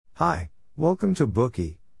Hi, welcome to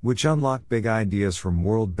Bookey, which unlock big ideas from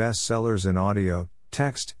world bestsellers in audio,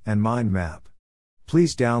 text, and mind map.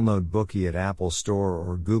 Please download Bookey at Apple Store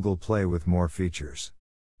or Google Play with more features.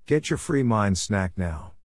 Get your free mind snack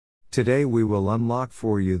now. Today we will unlock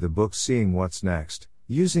for you the book Seeing What's Next,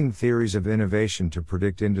 Using Theories of Innovation to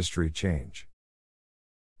Predict Industry Change.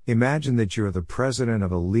 Imagine that you are the president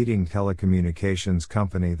of a leading telecommunications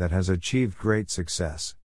company that has achieved great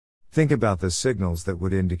success. Think about the signals that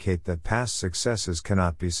would indicate that past successes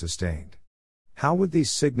cannot be sustained. How would these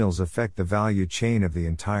signals affect the value chain of the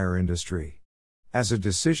entire industry? As a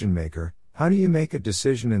decision maker, how do you make a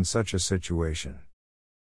decision in such a situation?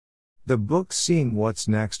 The book Seeing What's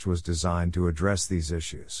Next was designed to address these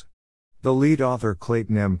issues. The lead author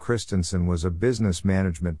Clayton M. Christensen was a business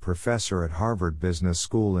management professor at Harvard Business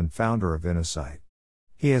School and founder of Innosight.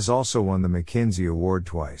 He has also won the McKinsey Award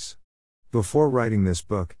twice. Before writing this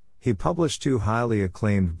book, he published two highly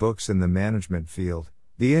acclaimed books in the management field,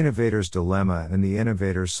 The Innovator's Dilemma and The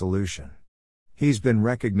Innovator's Solution. He's been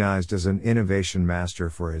recognized as an innovation master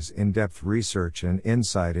for his in-depth research and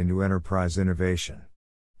insight into enterprise innovation.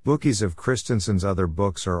 Bookies of Christensen's other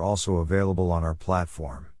books are also available on our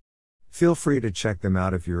platform. Feel free to check them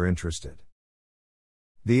out if you're interested.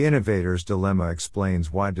 The Innovator's Dilemma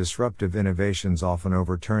explains why disruptive innovations often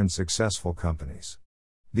overturn successful companies.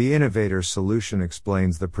 The Innovator's Solution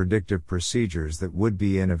explains the predictive procedures that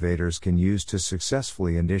would-be innovators can use to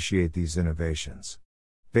successfully initiate these innovations.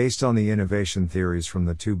 Based on the innovation theories from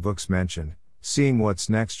the two books mentioned, Seeing What's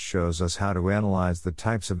Next shows us how to analyze the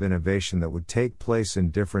types of innovation that would take place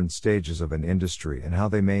in different stages of an industry and how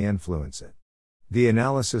they may influence it. The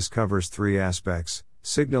analysis covers three aspects: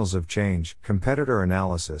 signals of change, competitor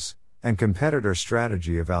analysis, and competitor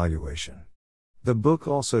strategy evaluation. The book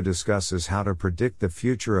also discusses how to predict the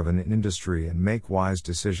future of an industry and make wise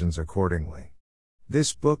decisions accordingly.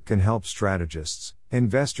 This book can help strategists,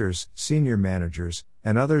 investors, senior managers,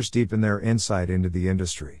 and others deepen their insight into the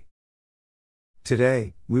industry.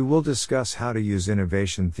 Today, we will discuss how to use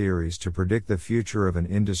innovation theories to predict the future of an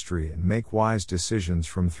industry and make wise decisions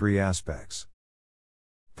from three aspects.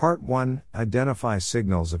 Part 1. Identify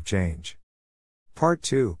signals of change. Part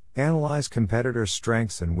 2. Analyze competitors'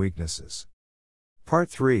 strengths and weaknesses. Part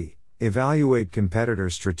 3. Evaluate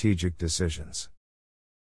competitors' strategic decisions.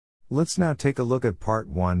 Let's now take a look at Part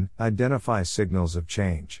 1. Identify signals of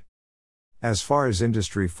change. As far as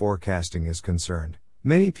industry forecasting is concerned,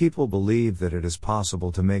 many people believe that it is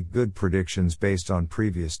possible to make good predictions based on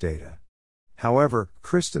previous data. However,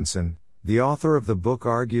 Christensen, the author of the book,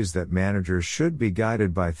 argues that managers should be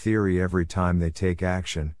guided by theory every time they take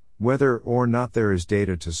action, whether or not there is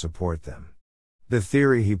data to support them. The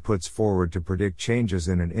theory he puts forward to predict changes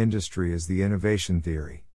in an industry is the innovation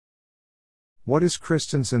theory. What is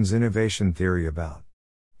Christensen's innovation theory about?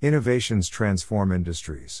 Innovations transform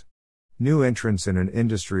industries. New entrants in an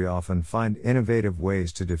industry often find innovative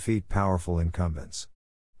ways to defeat powerful incumbents.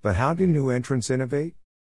 But how do new entrants innovate?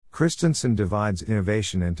 Christensen divides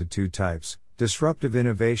innovation into two types: disruptive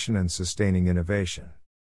innovation and sustaining innovation.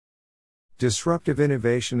 Disruptive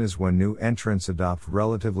innovation is when new entrants adopt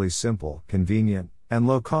relatively simple, convenient, and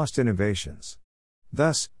low-cost innovations.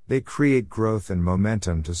 Thus, they create growth and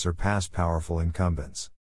momentum to surpass powerful incumbents.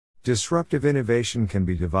 Disruptive innovation can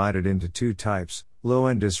be divided into two types: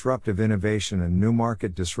 low-end disruptive innovation and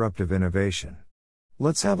new-market disruptive innovation.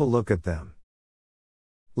 Let's have a look at them.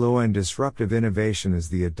 Low-end disruptive innovation is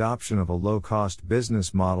the adoption of a low-cost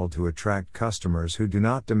business model to attract customers who do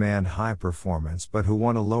not demand high performance but who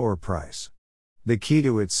want a lower price. The key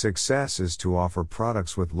to its success is to offer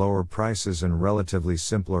products with lower prices and relatively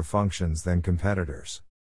simpler functions than competitors.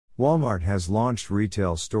 Walmart has launched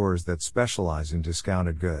retail stores that specialize in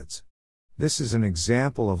discounted goods. This is an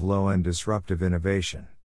example of low-end disruptive innovation.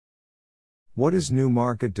 What is new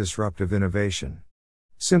market disruptive innovation?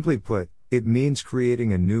 Simply put, it means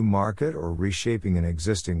creating a new market or reshaping an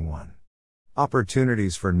existing one.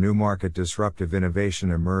 Opportunities for new market disruptive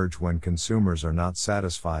innovation emerge when consumers are not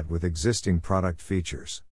satisfied with existing product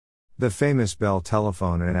features. The famous Bell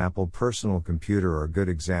telephone and Apple personal computer are good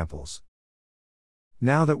examples.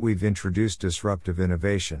 Now that we've introduced disruptive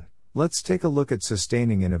innovation, let's take a look at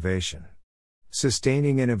sustaining innovation.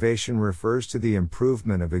 Sustaining innovation refers to the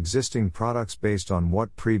improvement of existing products based on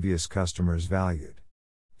what previous customers valued.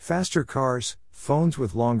 Faster cars, phones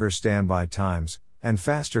with longer standby times, and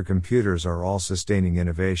faster computers are all sustaining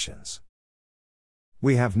innovations.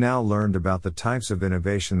 We have now learned about the types of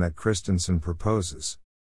innovation that Christensen proposes.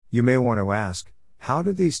 You may want to ask, how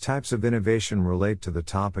do these types of innovation relate to the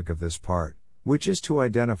topic of this part, which is to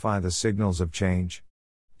identify the signals of change?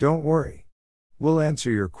 Don't worry. We'll answer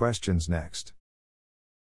your questions next.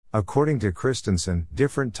 According to Christensen,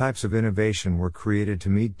 different types of innovation were created to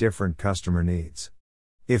meet different customer needs.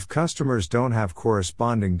 If customers don't have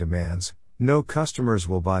corresponding demands, no customers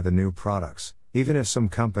will buy the new products, even if some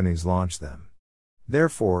companies launch them.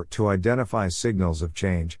 Therefore, to identify signals of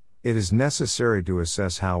change, it is necessary to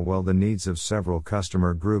assess how well the needs of several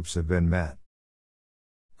customer groups have been met.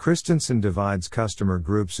 Christensen divides customer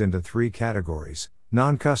groups into three categories: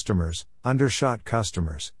 non-customers, undershot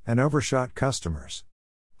customers, and overshot customers.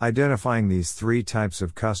 Identifying these three types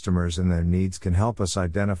of customers and their needs can help us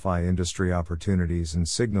identify industry opportunities and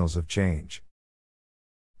signals of change.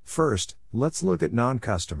 First, let's look at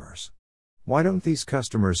non-customers. Why don't these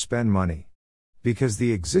customers spend money? Because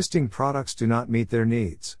the existing products do not meet their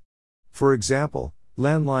needs. For example,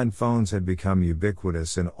 landline phones had become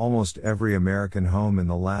ubiquitous in almost every American home in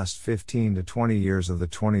the last 15 to 20 years of the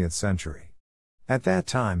 20th century. At that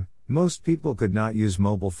time, most people could not use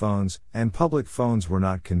mobile phones, and public phones were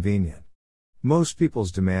not convenient. Most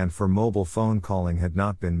people's demand for mobile phone calling had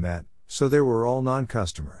not been met, so they were all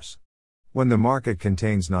non-customers. When the market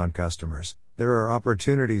contains non-customers, there are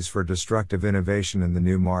opportunities for destructive innovation in the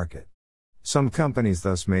new market. Some companies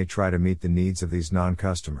thus may try to meet the needs of these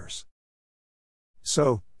non-customers.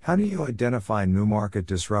 So, how do you identify new market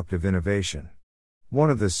disruptive innovation? One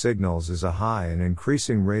of the signals is a high and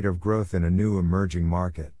increasing rate of growth in a new emerging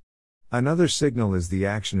market. Another signal is the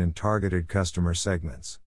action in targeted customer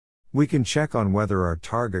segments. We can check on whether our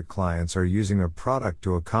target clients are using a product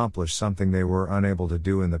to accomplish something they were unable to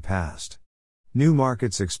do in the past. New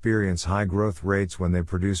markets experience high growth rates when they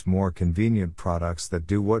produce more convenient products that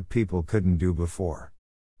do what people couldn't do before.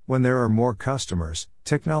 When there are more customers,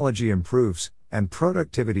 technology improves, and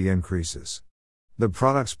productivity increases. The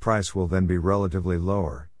product's price will then be relatively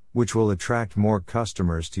lower, which will attract more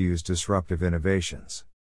customers to use disruptive innovations.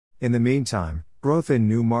 In the meantime, growth in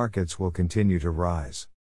new markets will continue to rise.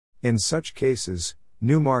 In such cases,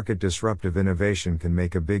 new market disruptive innovation can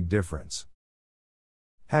make a big difference.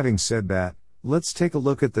 Having said that, let's take a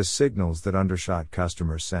look at the signals that undershot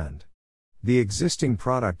customers send. The existing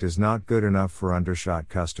product is not good enough for undershot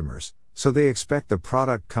customers, so they expect the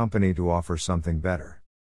product company to offer something better.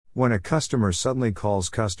 When a customer suddenly calls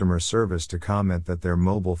customer service to comment that their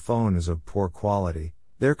mobile phone is of poor quality,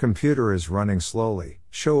 their computer is running slowly,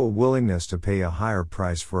 show a willingness to pay a higher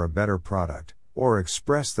price for a better product, or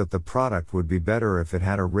express that the product would be better if it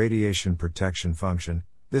had a radiation protection function,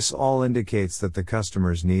 this all indicates that the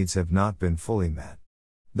customer's needs have not been fully met.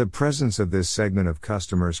 The presence of this segment of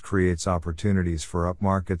customers creates opportunities for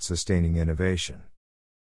upmarket sustaining innovation.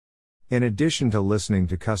 In addition to listening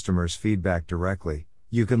to customers' feedback directly,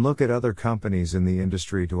 you can look at other companies in the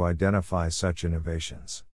industry to identify such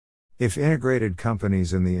innovations. If integrated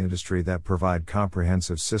companies in the industry that provide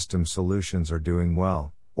comprehensive system solutions are doing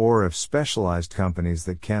well, or if specialized companies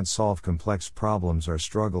that can't solve complex problems are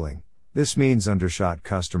struggling, this means undershot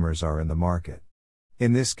customers are in the market.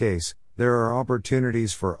 In this case, there are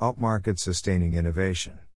opportunities for upmarket sustaining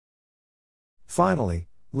innovation. Finally,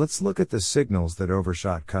 let's look at the signals that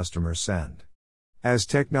overshot customers send. As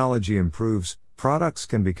technology improves, products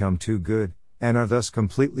can become too good, and are thus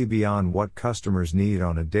completely beyond what customers need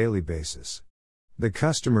on a daily basis. The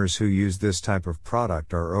customers who use this type of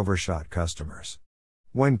product are overshot customers.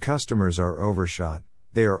 When customers are overshot,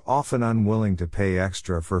 they are often unwilling to pay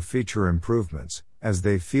extra for feature improvements, as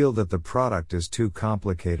they feel that the product is too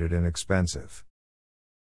complicated and expensive.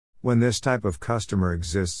 When this type of customer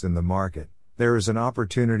exists in the market, there is an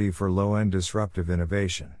opportunity for low-end disruptive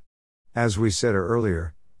innovation. As we said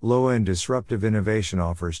earlier, low-end disruptive innovation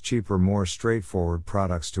offers cheaper, more straightforward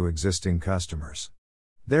products to existing customers.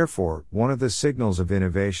 Therefore, one of the signals of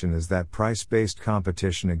innovation is that price-based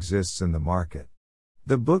competition exists in the market.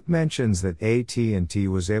 The book mentions that AT&T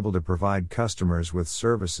was able to provide customers with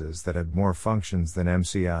services that had more functions than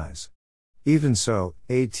MCI's. Even so,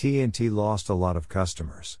 AT&T lost a lot of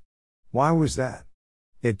customers. Why was that?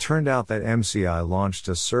 It turned out that MCI launched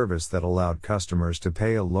a service that allowed customers to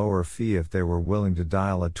pay a lower fee if they were willing to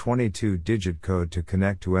dial a 22-digit code to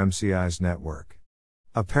connect to MCI's network.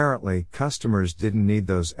 Apparently, customers didn't need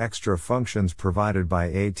those extra functions provided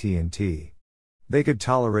by AT&T. They could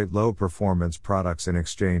tolerate low-performance products in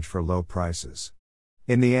exchange for low prices.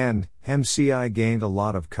 In the end, MCI gained a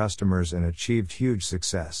lot of customers and achieved huge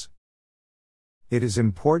success. It is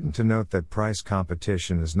important to note that price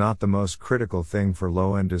competition is not the most critical thing for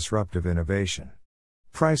low-end disruptive innovation.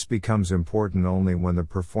 Price becomes important only when the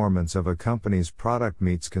performance of a company's product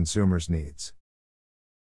meets consumers' needs.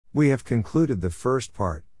 We have concluded the first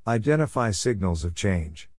part, identify signals of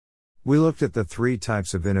change. We looked at the three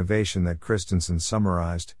types of innovation that Christensen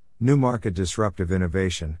summarized: new market disruptive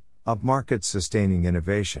innovation, upmarket sustaining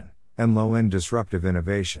innovation, and low-end disruptive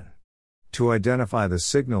innovation. To identify the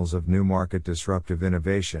signals of new market disruptive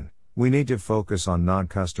innovation, we need to focus on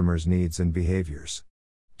non-customers' needs and behaviors.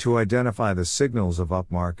 To identify the signals of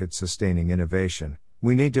upmarket sustaining innovation,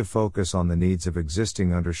 we need to focus on the needs of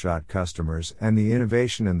existing undershot customers and the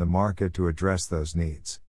innovation in the market to address those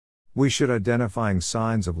needs. We should identifying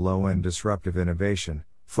signs of low-end disruptive innovation,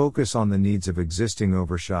 focus on the needs of existing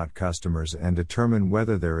overshot customers and determine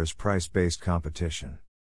whether there is price-based competition.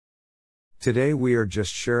 Today we are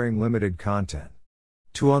just sharing limited content.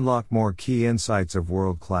 To unlock more key insights of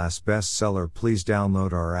world-class bestseller, please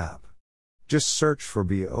download our app. Just search for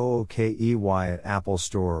BOOKEY at Apple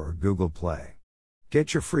Store or Google Play.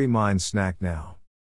 Get your free mind snack now.